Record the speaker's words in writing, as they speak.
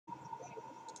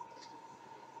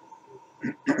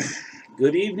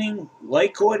Good evening,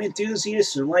 Litecoin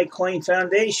enthusiasts and Litecoin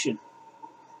Foundation.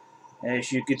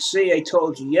 As you could see, I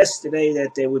told you yesterday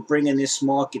that they were bringing this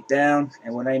market down,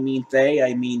 and when I mean they,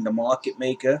 I mean the market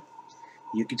maker.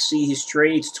 You can see his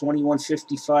trades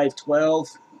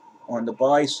 21.55.12 on the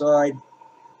buy side,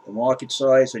 the market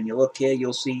size. When you look here,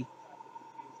 you'll see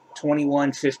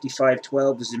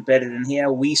 21.55.12 is embedded in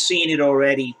here. We've seen it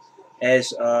already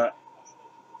as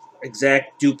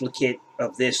exact duplicate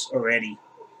of this already.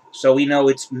 So we know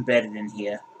it's embedded in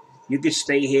here. You could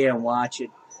stay here and watch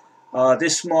it.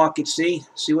 This market, see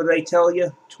what I tell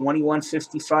you?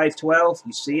 21.55.12.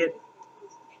 You see it?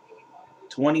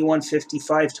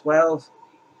 21.55.12.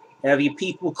 Have you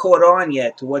people caught on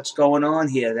yet to what's going on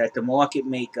here? That the market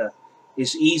maker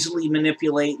is easily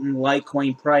manipulating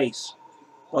Litecoin price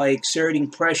by exerting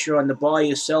pressure on the buy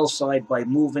or sell side by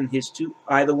moving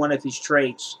either one of his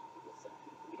trades,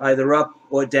 either up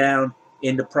or down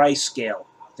in the price scale.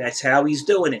 That's how he's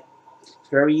doing it. It's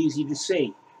very easy to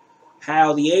see.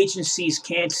 How the agencies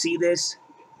can't see this,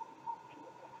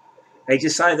 they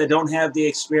just either don't have the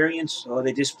experience or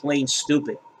they're just plain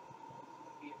stupid.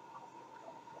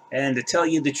 And to tell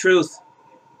you the truth,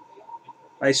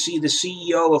 I see the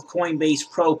CEO of Coinbase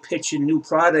Pro pitching new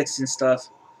products and stuff.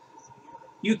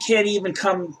 You can't even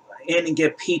come in and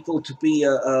get people to be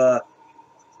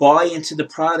buy into the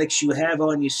products you have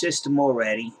on your system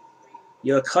already.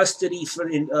 Your custody for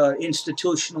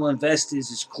institutional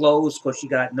investors is closed because you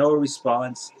got no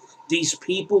response. These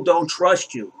people don't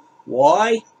trust you.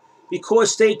 Why?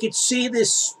 Because they could see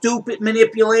this stupid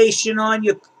manipulation on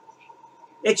your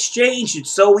exchange. It's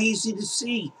so easy to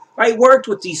see. I worked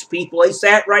with these people. I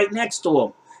sat right next to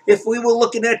them. If we were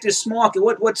looking at this market,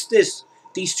 what's this?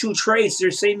 These two trades, they're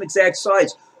the same exact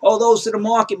size. Oh, those are the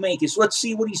market makers. Let's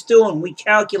see what he's doing. We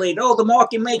calculate. Oh, the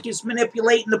market maker's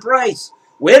manipulating the price.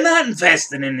 We're not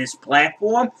investing in this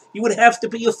platform. You would have to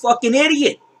be a fucking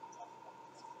idiot.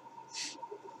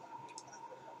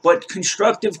 But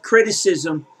constructive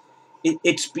criticism,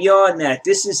 it's beyond that.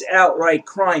 This is outright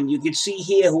crime. You can see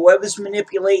here, whoever's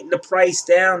manipulating the price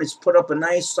down has put up a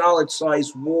nice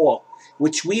solid-sized wall,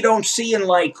 which we don't see in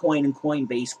Litecoin and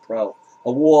Coinbase Pro.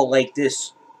 A wall like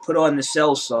this put on the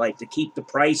sell side to keep the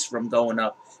price from going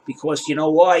up. Because you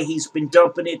know why? He's been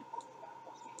dumping it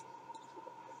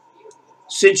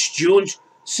since June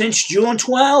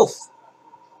 12th.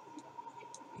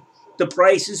 The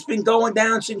price has been going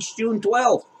down since June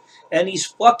 12th. And these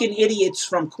fucking idiots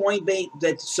from Coinbase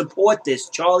that support this,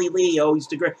 Charlie Lee, he's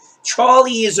the great.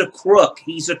 Charlie is a crook.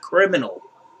 He's a criminal.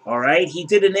 All right? He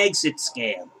did an exit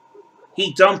scam.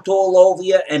 He dumped all over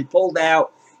you and pulled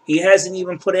out. He hasn't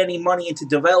even put any money into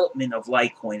development of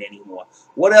Litecoin anymore.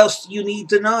 What else do you need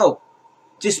to know?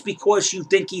 Just because you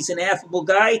think he's an affable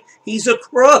guy, he's a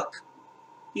crook.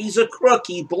 He's a crook.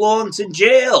 He belongs in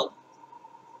jail.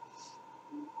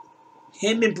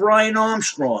 Him and Brian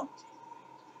Armstrong.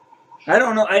 I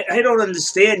don't know. I don't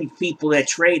understand people that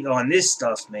trade on this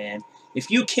stuff, man. If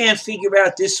you can't figure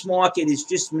out this market is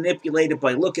just manipulated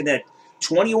by looking at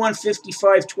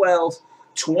 21.55.12,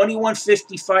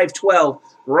 21.55.12,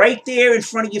 right there in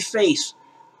front of your face.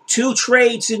 Two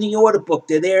trades in the order book.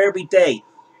 They're there every day.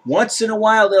 Once in a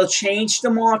while, they'll change the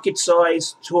market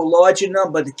size to a larger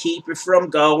number to keep it from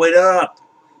going up.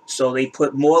 So they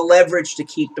put more leverage to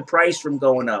keep the price from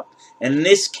going up. And in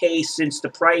this case, since the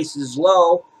price is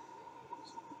low,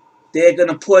 they're going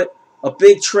to put a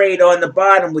big trade on the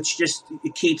bottom, which just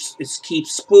keeps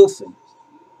spoofing.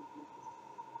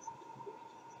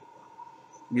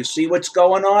 You see what's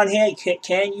going on here?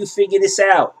 Can you figure this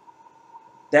out?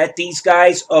 That these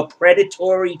guys are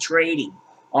predatory trading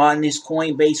on this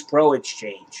Coinbase Pro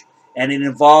exchange, and it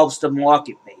involves the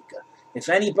market maker. If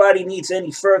anybody needs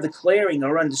any further clearing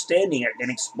or understanding, I can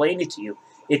explain it to you.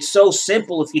 It's so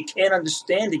simple. If you can't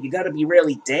understand it, you got to be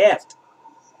really daft.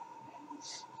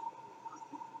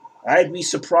 I'd be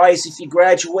surprised if you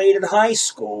graduated high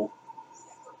school.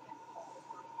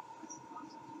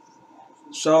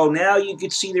 So now you can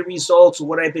see the results of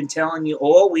what I've been telling you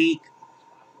all week.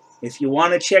 If you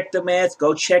want to check the math,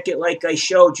 go check it like I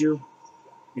showed you.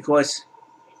 Because,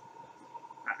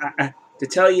 to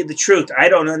tell you the truth, I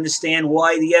don't understand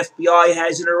why the FBI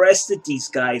hasn't arrested these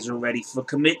guys already for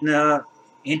committing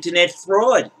internet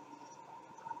fraud.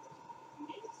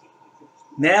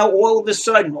 Now, all of a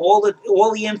sudden, all the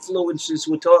influencers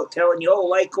were telling you,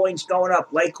 oh, Litecoin's going up,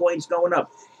 Litecoin's going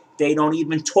up. They don't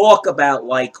even talk about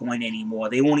Litecoin anymore.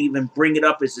 They won't even bring it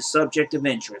up as a subject of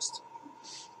interest.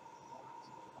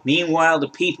 Meanwhile, the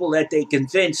people that they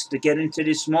convinced to get into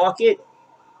this market,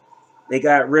 they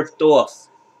got ripped off.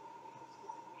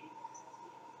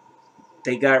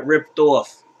 They got ripped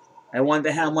off. I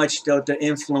wonder how much the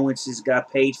influencers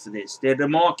got paid for this. They're the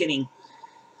marketing.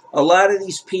 A lot of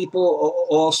these people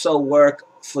also work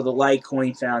for the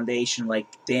Litecoin Foundation, like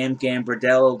Dan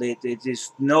Gambardella.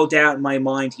 There's no doubt in my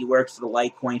mind he worked for the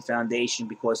Litecoin Foundation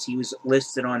because he was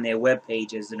listed on their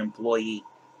webpage as an employee.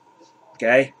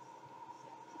 Okay?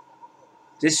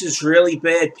 This is really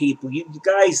bad, people. You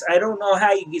guys, I don't know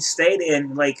how you can stay there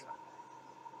and, like,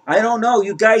 I don't know.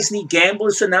 You guys need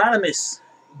Gamblers Anonymous.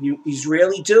 You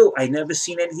really do. I never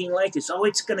seen anything like this. Oh,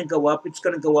 it's going to go up. It's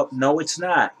going to go up. No, it's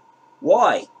not.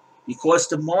 Why? Because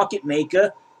the market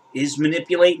maker is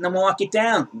manipulating the market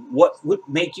down. What would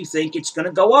make you think it's going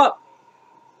to go up?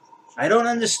 I don't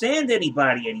understand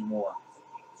anybody anymore.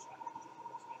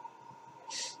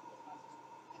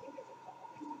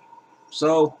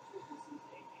 So,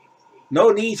 no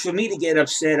need for me to get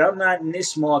upset. I'm not in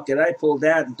this market. I pulled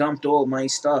out and dumped all my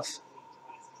stuff.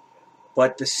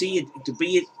 But to see it, to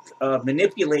be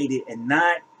manipulated and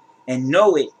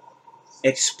know it,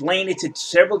 explain it to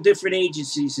several different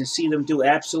agencies and see them do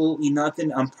absolutely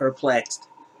nothing, I'm perplexed.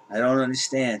 I don't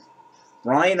understand.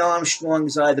 Brian Armstrong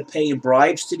is either paying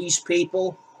bribes to these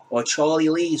people or Charlie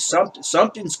Lee.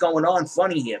 Something's going on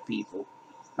funny here, people.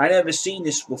 I never seen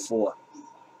this before.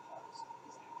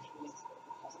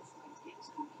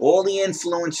 All the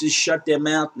influencers shut their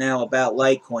mouth now about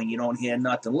Litecoin. You don't hear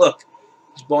nothing. Look,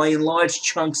 he's buying large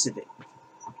chunks of it.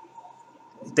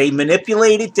 They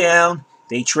manipulate it down.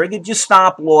 They triggered your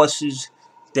stop losses.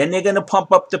 Then they're going to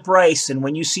pump up the price. And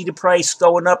when you see the price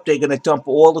going up, they're going to dump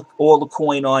all the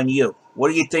coin on you. What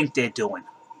do you think they're doing?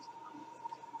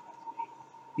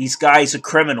 These guys are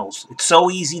criminals. It's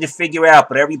so easy to figure out,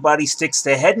 but everybody sticks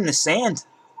their head in the sand.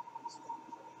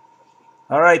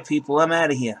 All right, people, I'm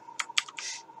out of here.